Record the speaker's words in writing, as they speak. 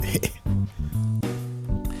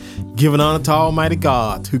Giving honor to Almighty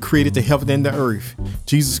God, who created the heaven and the earth,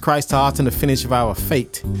 Jesus Christ, the author and the finish of our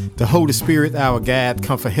faith, the Holy Spirit, our guide,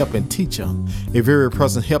 comfort, help, and teacher, a very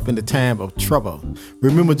present help in the time of trouble.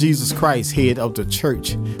 Remember Jesus Christ, head of the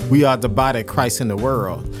church. We are the body of Christ in the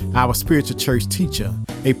world, our spiritual church teacher,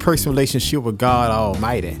 a personal relationship with God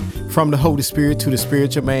Almighty, from the Holy Spirit to the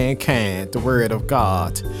spiritual mankind, the Word of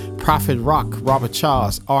God. Prophet Rock, Robert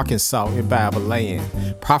Charles, Arkansas in Bible land.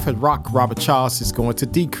 Prophet Rock, Robert Charles is going to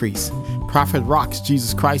decrease. Prophet Rock's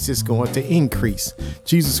Jesus Christ is going to increase.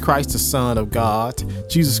 Jesus Christ, the Son of God.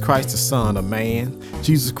 Jesus Christ, the Son of Man.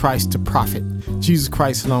 Jesus Christ, the Prophet. Jesus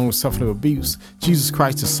Christ, long with suffering abuse. Jesus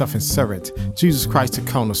Christ, the suffering servant. Jesus Christ,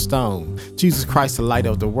 the cornerstone. Jesus Christ, the light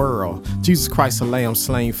of the world. Jesus Christ, the Lamb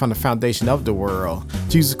slain from the foundation of the world.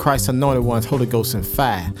 Jesus Christ, anointed one, Holy Ghost and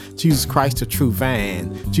fire. Jesus Christ, the true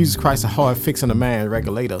vine. Jesus Christ, a heart fixing the mind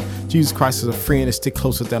regulator. Jesus Christ is a friend that stick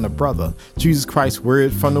closer than a brother. Jesus Christ,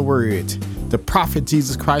 word from the word. The prophet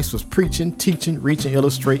Jesus Christ was preaching, teaching, reaching,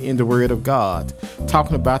 illustrating the word of God,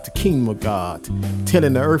 talking about the kingdom of God,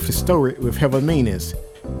 telling the earthly story with heaven meanings.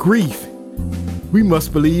 Grief. We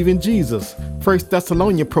must believe in Jesus. 1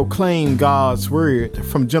 Thessalonians proclaim God's word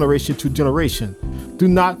from generation to generation. Do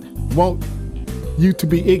not want you to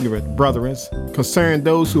be ignorant, brethren, concerning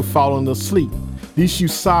those who have fallen asleep. Lest you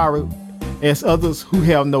sorrow as others who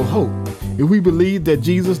have no hope. If we believe that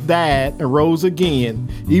Jesus died and rose again,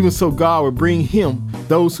 even so God will bring him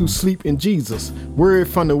those who sleep in Jesus. Word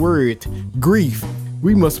from the word. Grief.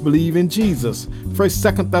 We must believe in Jesus.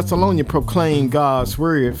 1st, 2nd Thessalonians proclaim God's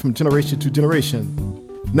word from generation to generation.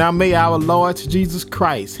 Now may our Lord Jesus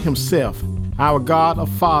Christ himself, our God or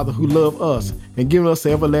Father who loved us and given us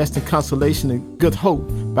the everlasting consolation and good hope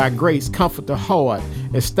by grace, comfort the heart,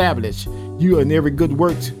 establish you in every good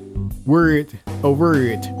work. Word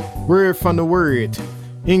from the word.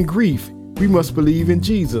 In grief, we must believe in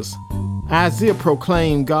Jesus. Isaiah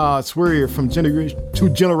proclaimed God's word from generation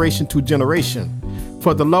to generation.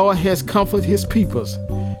 For the Lord has comforted his peoples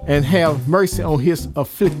and have mercy on his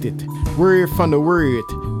afflicted. Word from the word.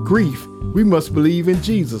 Grief, we must believe in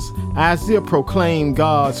Jesus. Isaiah proclaimed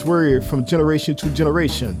God's word from generation to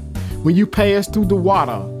generation. When you pass through the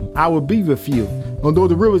water, I will be with you. Although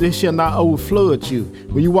the river, it shall not overflood you.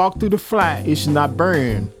 When you walk through the fire, it shall not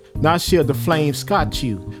burn. Not shall the flame scorch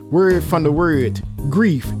you. Word from the word.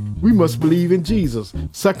 Grief. We must believe in Jesus.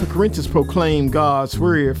 2 Corinthians proclaim God's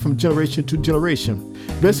word from generation to generation.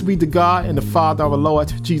 Blessed be the God and the Father of our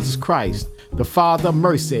Lord Jesus Christ, the Father of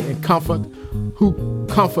mercy and comfort, who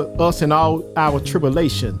comfort us in all our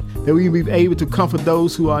tribulation, that we may be able to comfort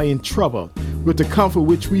those who are in trouble, with the comfort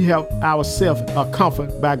which we have ourselves are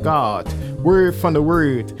comforted by God. Word from the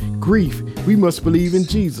word. Grief. We must believe in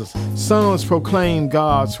Jesus. Sons proclaim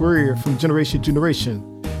God's word from generation to generation.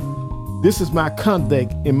 This is my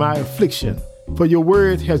conduct in my affliction, for your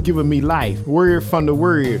word has given me life. Word from the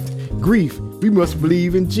word. Grief. We must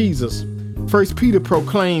believe in Jesus. 1 Peter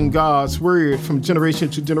proclaimed God's word from generation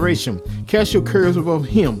to generation. Cast your cares upon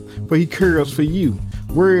him, for he cares for you.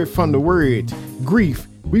 Word from the word. Grief.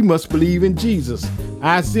 We must believe in Jesus.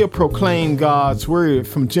 Isaiah proclaimed God's word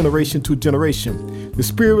from generation to generation. The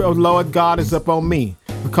Spirit of the Lord God is upon me,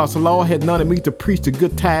 because the Lord had anointed me to preach the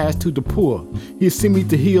good tidings to the poor. He has sent me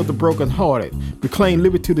to heal the brokenhearted, proclaim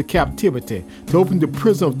liberty to the captivity, to open the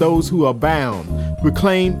prison of those who are bound,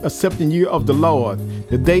 proclaim accepting year of the Lord,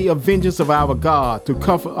 the day of vengeance of our God, to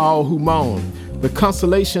comfort all who mourn, the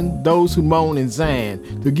consolation those who mourn in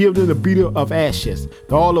Zion, to give them the beauty of ashes,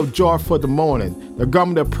 the oil of joy for the morning, the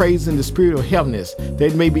garment of praise in the spirit of heaviness, that they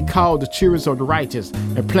may be called the children of the righteous,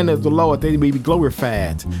 and planted of the Lord, that they may be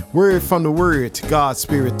glorified. Word from the word, God's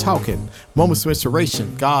Spirit talking. Moments of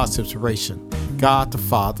inspiration, God's inspiration. God the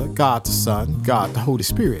Father, God the Son, God the Holy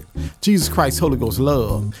Spirit. Jesus Christ, Holy Ghost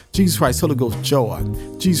love. Jesus Christ, Holy Ghost joy.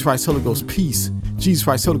 Jesus Christ, Holy Ghost peace. Jesus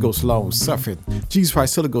Christ, Holy Ghost long suffering. Jesus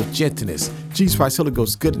Christ, Holy Ghost gentleness. Jesus Christ, Holy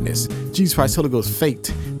Ghost goodness. Jesus Christ, Holy Ghost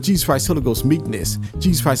faith. Jesus Christ, Holy Ghost meekness.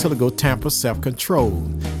 Jesus Christ, Holy Ghost temper,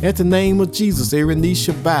 self-control. At the name of Jesus, every knee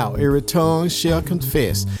shall bow, every tongue shall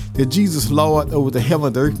confess that Jesus Lord over the heaven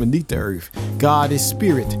and the earth beneath the earth. God is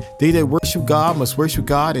spirit. They that worship God must worship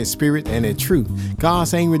God in spirit and in truth.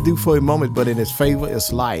 God's anger do for a moment, but in his favor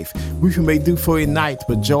is life. Weeping may do for a night,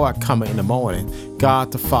 but joy cometh in the morning.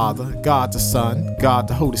 God the Father, God the Son, God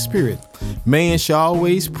the Holy Spirit. Man shall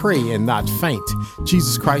always pray and not faint.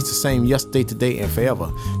 Jesus Christ the same yesterday, today, and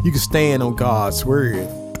forever. You can stand on God's word.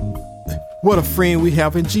 What a friend we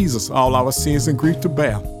have in Jesus, all our sins and grief to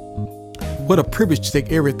bear. What a privilege to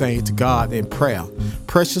take everything to God in prayer.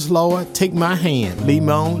 Precious Lord, take my hand, lead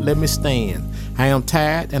me on, let me stand. I am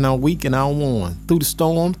tired and I'm weak and I'm worn. Through the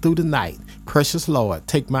storm, through the night. Precious Lord,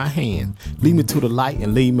 take my hand, lead me to the light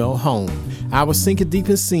and lead me home. I was sinking deep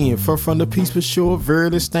in sin, far from the peaceful shore,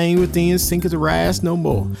 verily stained within, sinking to rise no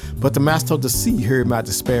more. But the master of the sea heard my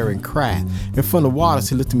despairing cry, and from the waters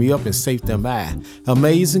he lifted me up and saved them I.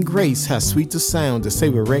 Amazing grace, how sweet the sound to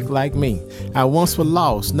save a wreck like me. I once was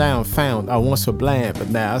lost, now I'm found. I once was blind, but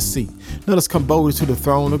now I see. Let us come boldly to the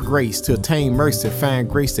throne of grace, to attain mercy, find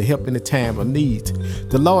grace to help in the time of need.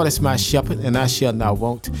 The Lord is my shepherd, and I shall not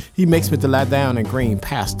want. He makes me to lie down in green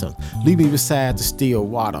pasture, lead me beside the still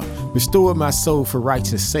water. Restore my soul for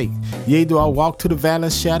righteousness' sake. Yea, though I walk to the valley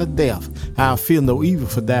of shadow of death, I'll feel no evil,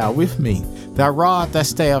 for thou art with me. Thy rod, thy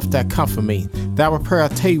staff, that comfort me. Thou prepare a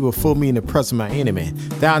table for me in the presence of my enemy.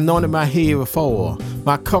 Thou anointed my head with oil,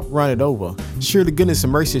 my cup runneth over. Surely goodness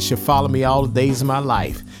and mercy shall follow me all the days of my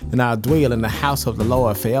life, and I'll dwell in the house of the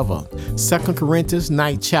Lord forever. 2 Corinthians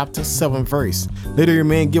 9 chapter 7 verse. Let every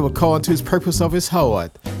man give according to his purpose of his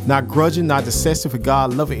heart, not grudging, not dissessing, for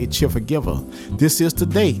God loveth a cheerful giver. This is the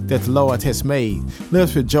day that the Lord has made. Let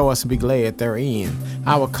us rejoice and be glad therein.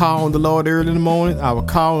 I will call on the Lord early in the morning. I will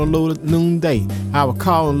call on the Lord at noonday. I will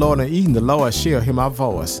call on the Lord in the evening. The Lord shall hear my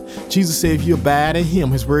voice. Jesus said, if you abide in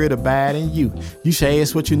him, his word abide in you. You shall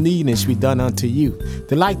ask what you need, and it shall be done unto you.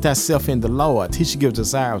 Delight thyself in the Lord. He shall give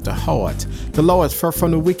desire of the heart. The Lord is far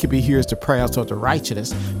from the wicked, but hears the prayers of the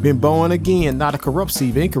righteous. Been born again, not a corrupt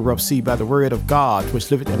seed, but incorrupt seed by the word of God, which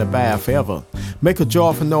liveth and abide forever. Make a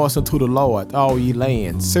joyful noise unto the Lord, all ye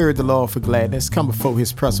lands. Serve the Lord for gladness. Come before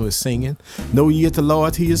his presence with singing. Know ye that the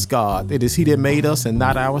Lord, he is God. It is he that made us and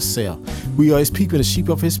not ourselves. We are his people, the sheep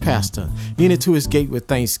of his pasture. Enter to his gate with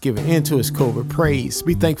thanksgiving, into his court with praise.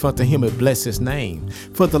 Be thankful unto him and bless his name.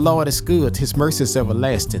 For the Lord is good, his mercy is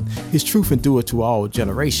everlasting. His truth endureth to all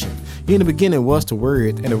generation. In the beginning was the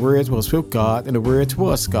Word, and the Word was with God, and the Word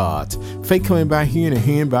was God. Faith coming by hearing, and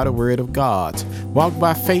hearing by the word of God. Walk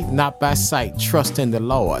by faith, not by sight. Trust in the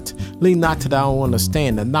Lord. Lean not to thy own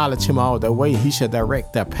understanding. Acknowledge him all the way, he shall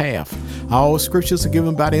direct thy path. All scriptures are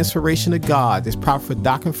given by the inspiration of God. It's proper for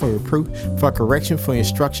doctrine, for reproof, for correction, for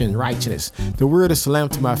instruction in righteousness. The word is a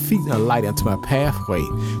lamp to my feet and a light unto my pathway.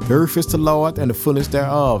 The earth is the Lord, and the fullness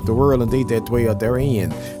thereof, the world and they that dwell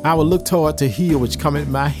therein. I will look toward the hill which cometh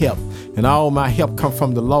my help, and all my help come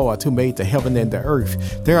from the Lord who made the heaven and the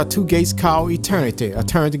earth. There are two gates called eternity,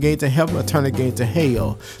 eternity gate to heaven, eternity gate to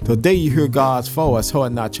hell. The day you hear God's voice,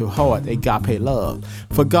 harden not your heart, agape love.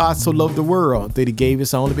 For God so loved the world that he gave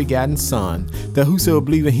his only begotten Son, that whosoever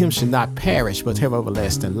believe in him should not perish, but have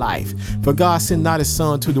everlasting life. For God sent not his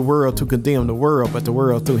Son to the world to condemn the world, but the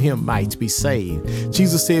world through him might be saved.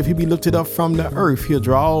 Jesus said if he be lifted up from the earth, he'll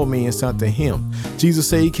draw all men unto him. Jesus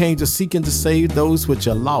said he came to seek and to save those which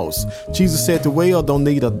are lost. Jesus said the well don't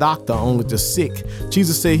need a doctor, only the sick.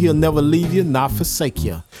 Jesus said he'll never leave you, not forsake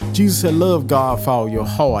you. Jesus said love God for all your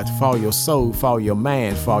heart, for all your soul, for all your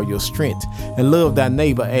mind, for all your strength, and love thy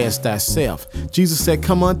neighbor as thyself. Jesus said,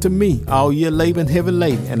 come unto me, all ye labor and heavy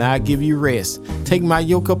laden, and I'll give you rest. Take my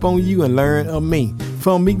yoke up on you and learn of me.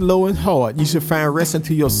 For meek, low, and hard, you shall find rest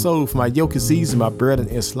unto your soul, for my yoke is easy, my burden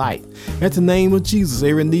is light. At the name of Jesus,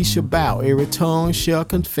 every knee shall bow, every tongue shall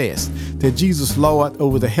confess that Jesus Lord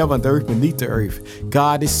over the heaven, the earth, beneath the earth.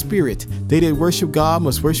 God is spirit. They that worship God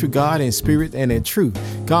must worship God in spirit and in truth.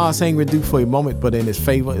 God's anger do for a moment, but in his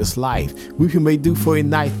favor is life. Weeping may do for a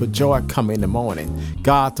night, but joy come in the morning.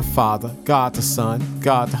 God the Father, God the Son,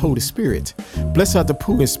 God the Holy Spirit. Blessed are the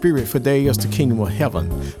poor in spirit, for theirs is the kingdom of heaven.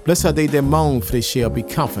 Blessed are they that mourn, for they shall be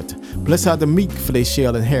comforted. Blessed are the meek, for they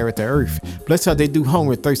shall inherit the earth. Blessed are they do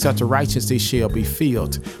hunger and thirst after righteousness, they shall be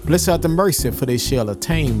filled. Blessed are the mercy, for they shall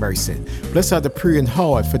attain mercy. Blessed are the pure in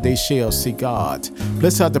heart, for they shall see God.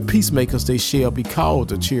 Blessed are the peacemakers, they shall be called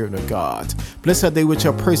the children of God. Blessed are they which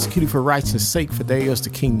are persecuted for righteousness' sake, for theirs is the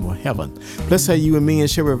kingdom of heaven. Blessed are you, and men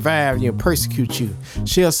shall revive you and persecute you,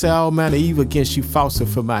 shall say all manner of evil against you falsely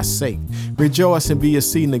for my sake. Rejoice and be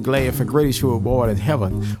exceedingly glad, for great is your reward in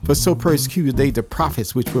heaven. For so persecuted they the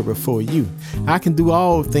prophets which were before you. I can do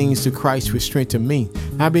all things through Christ which strengthen me.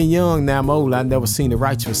 I've been young, now I'm old, I've never seen the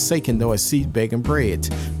righteous forsaken, nor a seed begging bread.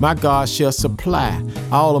 My God shall supply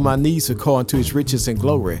all of my needs according to his riches and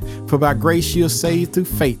glory. For by grace you're saved through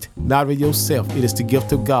faith, not of yourself, it is the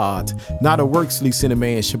gift of God, not of works, lest any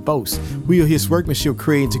man should boast. We are his workmanship,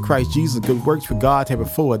 created to Christ Jesus, good works for God have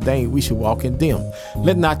before ordained we should walk in them.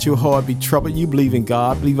 Let not your heart be troubled, you believe in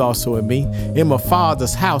God, believe also in me. In my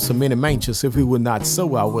Father's house are many mansions, if we would not not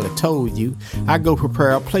so, I would have told you. I go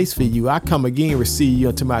prepare a place for you. I come again, receive you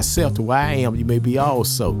unto myself. To where I am, you may be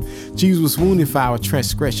also. Jesus was wounded for our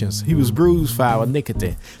transgressions. He was bruised for our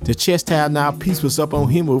iniquity. The chastisement of our peace was up on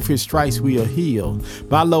him. With his stripes we are healed.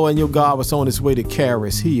 My Lord and your God was on his way to carry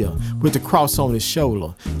us here, with the cross on his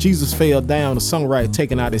shoulder. Jesus fell down, the songwriter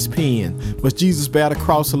taking out his pen. But Jesus bare the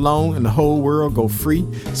cross alone, and the whole world go free.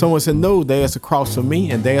 Someone said, no, there's a cross for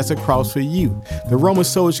me, and there's a cross for you. The Roman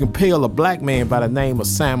soldier compelled a black man by the name of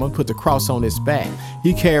Simon, put the cross on his back.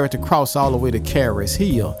 He carried the cross all the way to Caris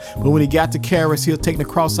Hill. But when he got to Caris Hill, taking the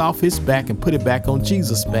cross off his back and put it back on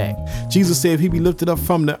Jesus' back. Jesus said if he be lifted up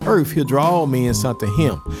from the earth, he'll draw all men unto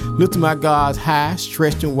him. Lifted my God high,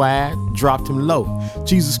 stretched him wide, dropped him low.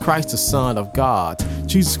 Jesus Christ, the Son of God.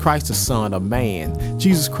 Jesus Christ, the Son of Man.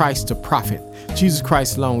 Jesus Christ, the prophet. Jesus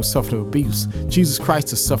Christ, long-suffering abuse. Jesus Christ,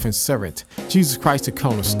 the suffering servant. Jesus Christ, the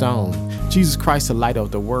cornerstone. Jesus Christ, the light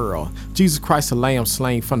of the world. Jesus Christ, the lamb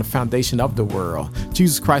slain from the foundation of the world.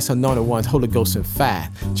 Jesus Christ, anointed one, Holy Ghost and fire.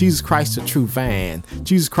 Jesus Christ, the true vine.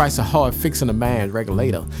 Jesus Christ, a hard fixing a man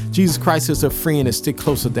regulator. Jesus Christ is a friend that stick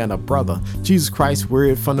closer than a brother. Jesus Christ,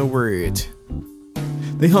 word from the word.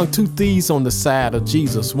 They hung two thieves on the side of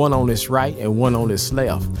Jesus, one on his right and one on his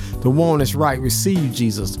left. The one on his right received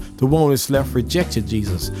Jesus. The one on his left rejected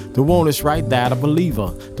Jesus. The one on his right died a believer.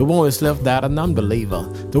 The one on his left died a non-believer.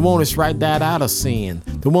 The one on his right died out of sin.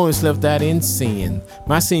 The one on his left died in sin.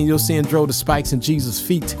 My sin, your sin, drove the spikes in Jesus'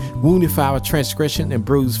 feet, wounded for our transgression and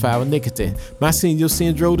bruised for our iniquity. My sin, your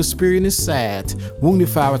sin, drove the spear in his side, wounded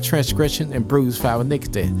for our transgression and bruised for our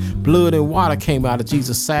iniquity. Blood and water came out of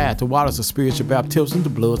Jesus' side. The water is a spiritual baptism.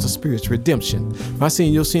 The blood is a spiritual redemption. My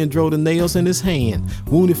sin, your sin, drove the nails in his hand,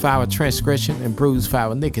 wounded for our transgression and bruised for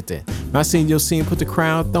our iniquity. My sin, your sin, put the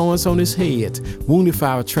crown of thorns on his head, wounded for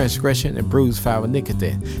our transgression and bruised for our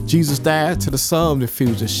iniquity. Jesus died till the sun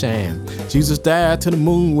refused to shine. Jesus died till the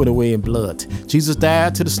moon went away in blood. Jesus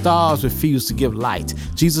died till the stars refused to give light.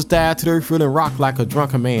 Jesus died till the earth would rock like a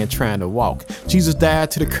drunken man trying to walk. Jesus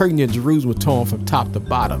died till the curtain in Jerusalem was torn from top to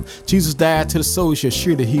bottom. Jesus died till the soul should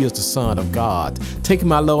sure that he is the Son of God. Taking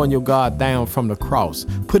my Lord and your God down from the cross,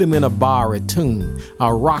 put him in a borrowed tomb,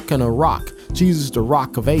 a rock and a rock. Jesus, the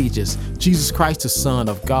rock of ages. Jesus Christ, the Son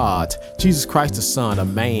of God. Jesus Christ, the Son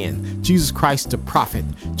of Man. Jesus Christ, the prophet.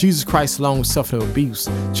 Jesus Christ, long-suffering abuse.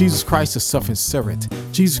 Jesus Christ, the suffering servant.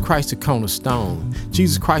 Jesus Christ, the cornerstone.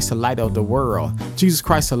 Jesus Christ, the light of the world. Jesus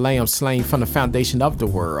Christ, the lamb slain from the foundation of the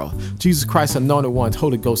world. Jesus Christ, anointed one,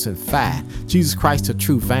 Holy Ghost and fire. Jesus Christ, the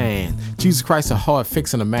true vine. Jesus Christ, a hard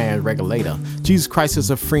fixing a man regulator. Jesus Christ is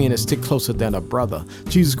a friend that stick closer than a brother.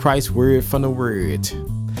 Jesus Christ, word from the word.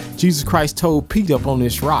 Jesus Christ told Peter up on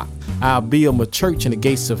this rock, I'll build my church and the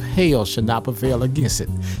gates of hell shall not prevail against it.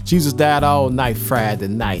 Jesus died all night Friday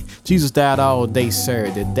night. Jesus died all day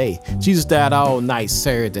Saturday day. Jesus died all night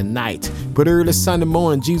Saturday night. But early Sunday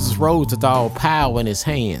morning, Jesus rose with all power in his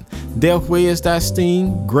hand. Death, where is thy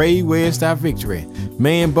sting? Grave, where is thy victory?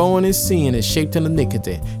 Man born in sin is shaped in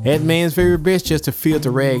iniquity. At man's very best just to filter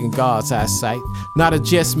rag in God's eyesight. Not a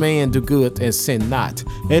just man do good and sin not.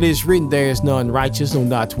 It is written, there is none righteous, no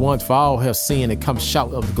not one, for all have sinned and come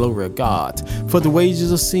short of the glory of God. For the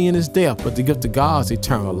wages of sin is death, but the gift of God is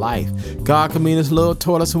eternal life. God commended his love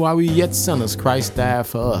toward us, and while we were yet sinners, Christ died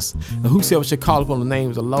for us. And whosoever shall call upon the name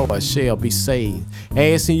of the Lord shall be saved.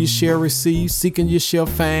 Asking you shall receive, seeking you shall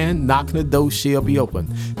find, knocking the door shall be open.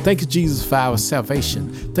 Thank you, Jesus, for our salvation.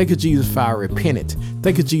 Thank you, Jesus, for our repentance.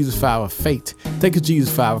 Thank you, Jesus, for our faith. Thank you,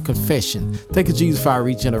 Jesus, for our confession. Thank you, Jesus, for our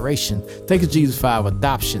regeneration. Thank you, Jesus, for our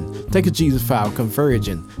adoption. Thank you, Jesus, for our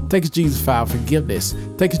conversion. Thank you, Jesus, for our forgiveness.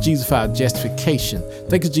 Thank you, Jesus, for our justification.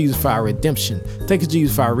 Thank you, Jesus, for our redemption. Thank you,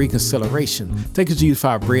 Jesus, for our reconciliation. Thank you, Jesus, for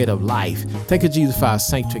our bread of life. Thank you, Jesus, for our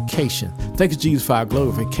sanctification. Thank you, Jesus, for our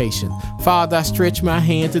glorification. Father, I stretch my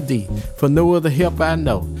hand to thee, for no other help I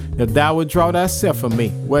know. If thou would draw thyself from me,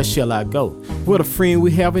 where shall I go? What a friend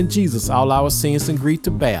we have in Jesus, all our sins and grief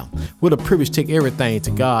to bear. What a privilege to take everything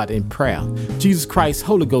to God in prayer. Jesus Christ,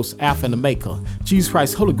 Holy Ghost, Alpha and Omega. Jesus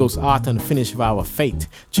Christ, Holy Ghost, author and the finish of our faith.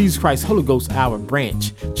 Jesus Christ, Holy Ghost, our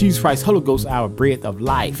branch. Jesus Christ, Holy Ghost, our bread of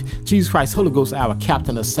life. Jesus Christ, Holy Ghost, our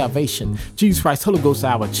captain of salvation. Jesus Christ, Holy Ghost,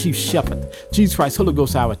 our chief shepherd. Jesus Christ, Holy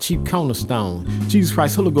Ghost, our chief cornerstone. Jesus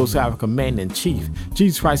Christ, Holy Ghost, our commander in chief.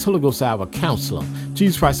 Jesus Christ, Holy Ghost, our counselor.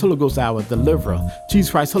 Jesus Christ, Holy Ghost, our deliverer. Jesus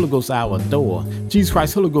Christ, Holy Ghost, our door. Jesus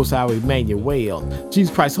Christ, Holy Ghost, our Emmanuel.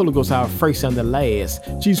 Jesus Christ, Holy Ghost, our first and the last.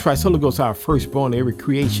 Jesus Christ, Holy Ghost, our firstborn in every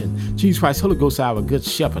creation. Jesus Christ, Holy Ghost, our good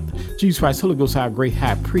shepherd. Jesus Christ, Holy Ghost, our great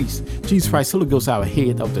high priest. Jesus Christ, Holy Ghost, our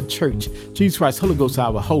head of the church. Jesus Christ, Holy Ghost,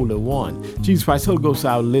 our holy one. Jesus Christ, Holy Ghost,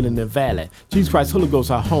 our lily in the valley. Jesus Christ, Holy Ghost,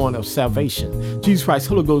 our horn of salvation. Jesus Christ,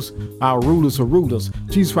 Holy Ghost, our rulers of rulers.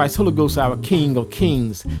 Jesus Christ, Holy Ghost, our King of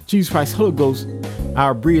kings. Jesus Christ, Holy Ghost,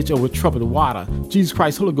 our bridge over troubled water. Jesus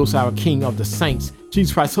Christ, Holy Ghost, our King of the saints.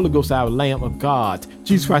 Jesus Christ, Holy Ghost, our Lamb of God.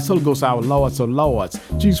 Jesus Christ, Holy Ghost, our Lords of lords.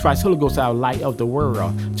 Jesus Christ, Holy Ghost, our light of the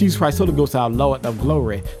world. Jesus Christ, Holy Ghost, our Lord of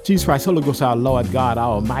glory. Jesus Christ, Holy Ghost, our Lord God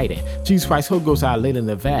Almighty. Jesus Christ, Holy Ghost, our lily in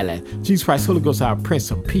the valley. Jesus Christ, Holy Ghost, our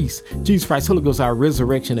Prince of Peace. Jesus Christ, Holy Ghost, our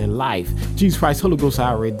resurrection and life. Jesus Christ, Holy Ghost,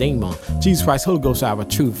 our Redeemer. Jesus Christ, Holy Ghost, our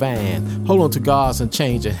true vine. Hold on to God's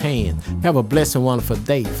unchanging hand. Have a blessed and wonderful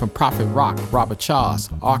day from Prophet Rock, Robert Charles,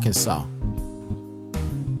 Arkansas.